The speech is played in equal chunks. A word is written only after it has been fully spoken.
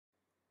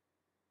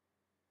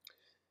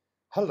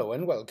Hello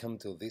and welcome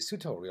to this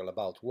tutorial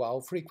about WOW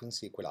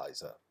Frequency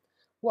Equalizer.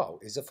 WOW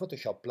is a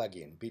Photoshop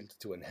plugin built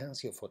to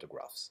enhance your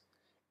photographs.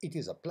 It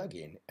is a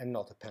plugin and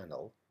not a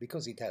panel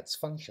because it adds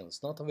functions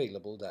not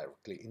available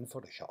directly in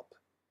Photoshop.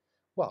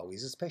 WOW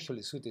is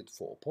especially suited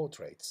for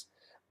portraits,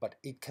 but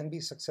it can be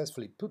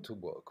successfully put to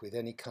work with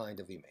any kind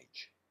of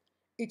image.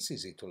 It's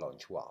easy to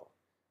launch WOW.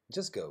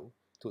 Just go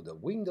to the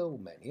Window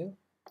menu,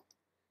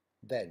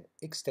 then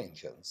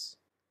Extensions,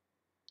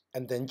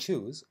 and then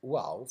choose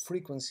WOW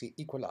Frequency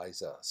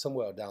Equalizer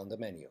somewhere down the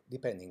menu,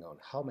 depending on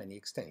how many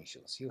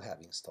extensions you have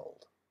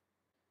installed.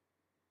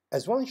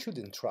 As one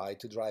shouldn't try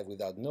to drive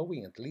without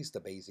knowing at least the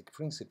basic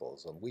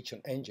principles on which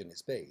an engine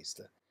is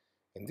based,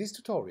 in this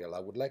tutorial I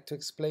would like to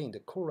explain the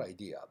core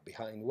idea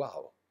behind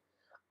WOW.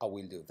 I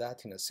will do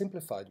that in a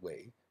simplified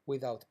way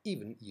without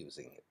even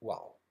using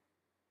WOW.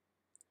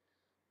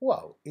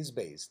 WOW is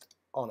based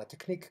on a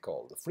technique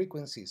called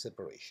frequency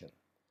separation.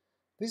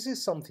 This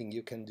is something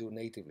you can do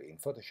natively in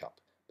Photoshop,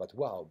 but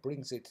WOW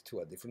brings it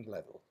to a different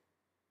level.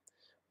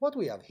 What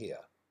we have here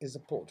is a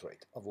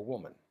portrait of a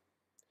woman.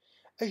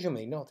 As you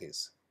may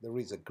notice, there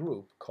is a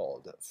group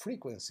called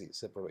frequency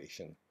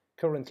separation,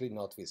 currently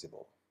not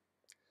visible.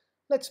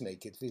 Let's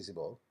make it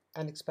visible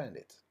and expand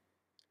it.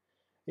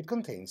 It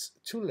contains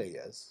two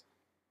layers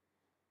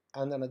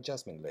and an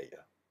adjustment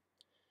layer,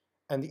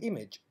 and the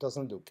image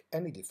doesn't look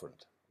any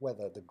different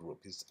whether the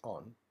group is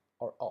on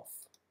or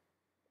off.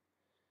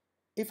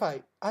 If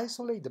I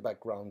isolate the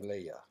background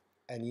layer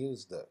and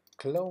use the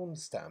Clone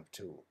Stamp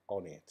tool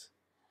on it,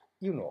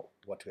 you know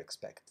what to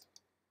expect.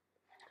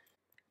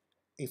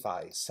 If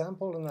I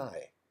sample an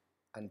eye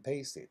and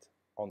paste it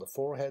on the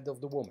forehead of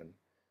the woman,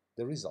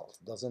 the result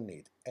doesn't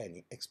need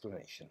any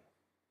explanation.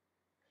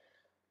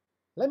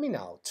 Let me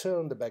now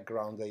turn the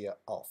background layer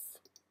off.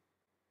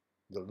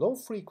 The low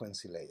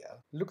frequency layer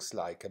looks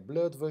like a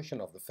blurred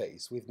version of the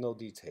face with no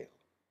detail.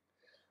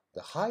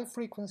 The high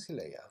frequency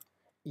layer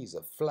is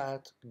a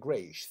flat,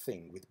 greyish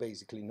thing with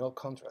basically no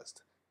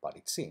contrast, but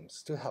it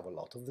seems to have a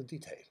lot of the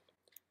detail.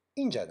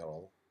 In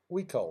general,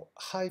 we call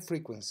high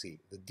frequency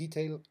the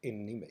detail in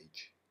an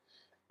image,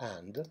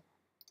 and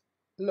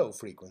low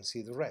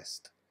frequency the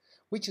rest,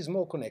 which is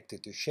more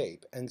connected to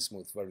shape and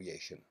smooth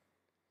variation.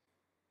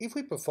 If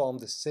we perform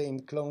the same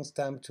Clone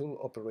Stamp tool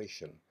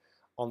operation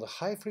on the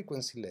high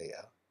frequency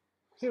layer,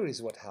 here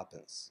is what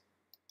happens.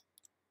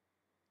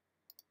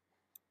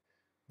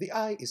 The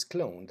eye is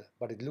cloned,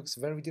 but it looks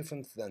very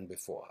different than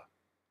before.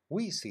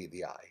 We see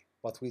the eye,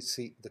 but we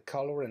see the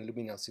color and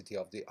luminosity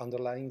of the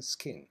underlying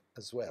skin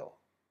as well.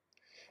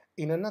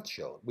 In a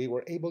nutshell, we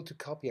were able to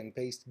copy and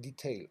paste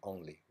detail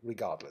only,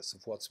 regardless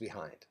of what's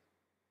behind.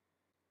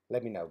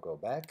 Let me now go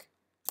back.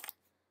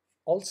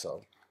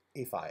 Also,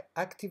 if I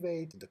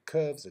activate the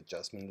curves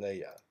adjustment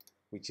layer,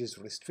 which is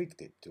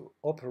restricted to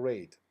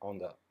operate on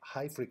the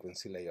high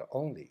frequency layer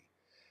only,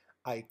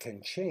 I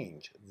can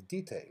change the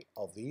detail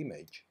of the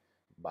image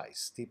by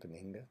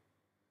steepening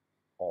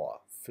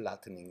or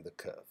flattening the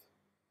curve.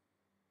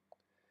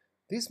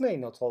 This may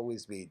not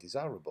always be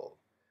desirable,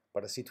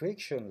 but a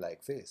situation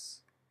like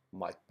this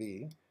might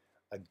be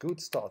a good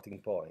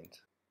starting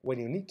point when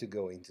you need to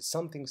go into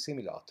something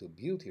similar to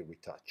beauty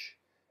retouch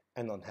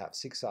and don't have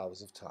 6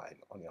 hours of time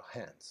on your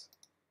hands.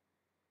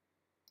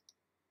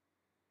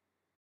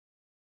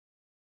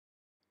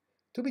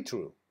 To be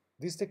true,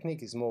 this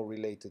technique is more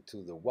related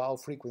to the WOW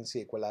Frequency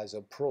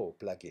Equalizer Pro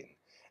plugin,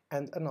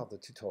 and another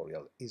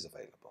tutorial is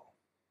available.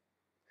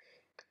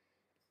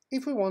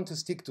 If we want to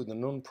stick to the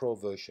non-pro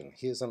version,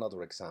 here's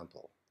another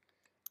example.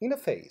 In a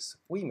face,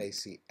 we may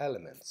see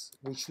elements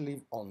which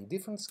live on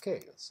different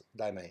scales,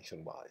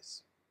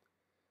 dimension-wise.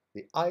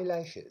 The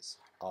eyelashes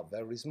are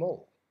very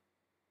small.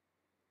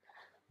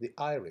 The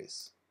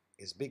iris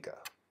is bigger.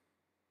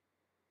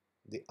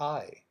 The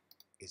eye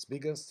is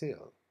bigger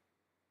still.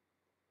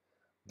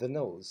 The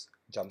nose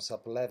jumps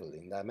up a level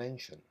in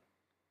dimension.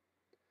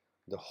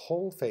 The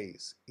whole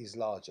face is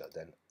larger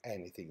than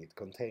anything it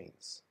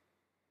contains.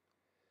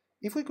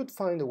 If we could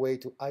find a way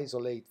to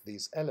isolate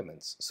these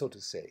elements, so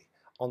to say,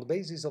 on the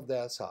basis of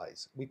their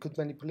size, we could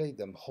manipulate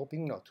them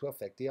hoping not to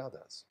affect the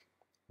others.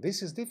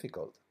 This is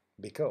difficult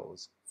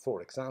because,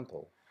 for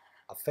example,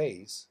 a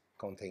face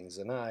contains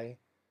an eye,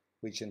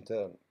 which in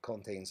turn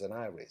contains an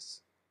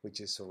iris,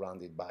 which is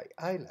surrounded by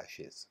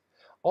eyelashes.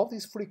 All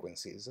these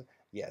frequencies,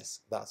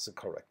 yes, that's the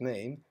correct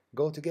name,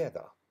 go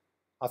together.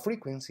 A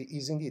frequency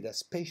is indeed a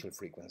spatial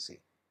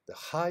frequency. The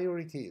higher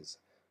it is,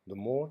 the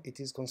more it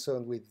is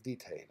concerned with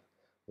detail.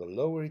 The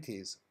lower it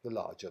is, the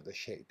larger the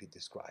shape it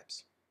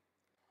describes.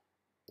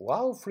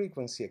 WOW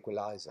Frequency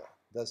Equalizer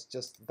does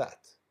just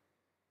that.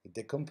 It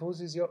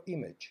decomposes your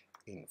image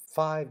in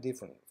 5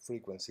 different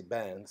frequency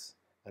bands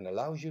and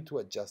allows you to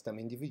adjust them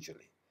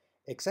individually,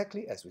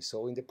 exactly as we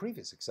saw in the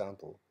previous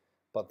example,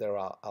 but there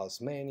are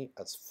as many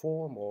as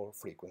 4 more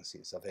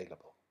frequencies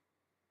available.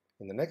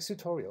 In the next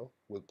tutorial,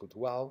 we'll put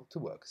WOW to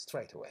work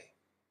straight away.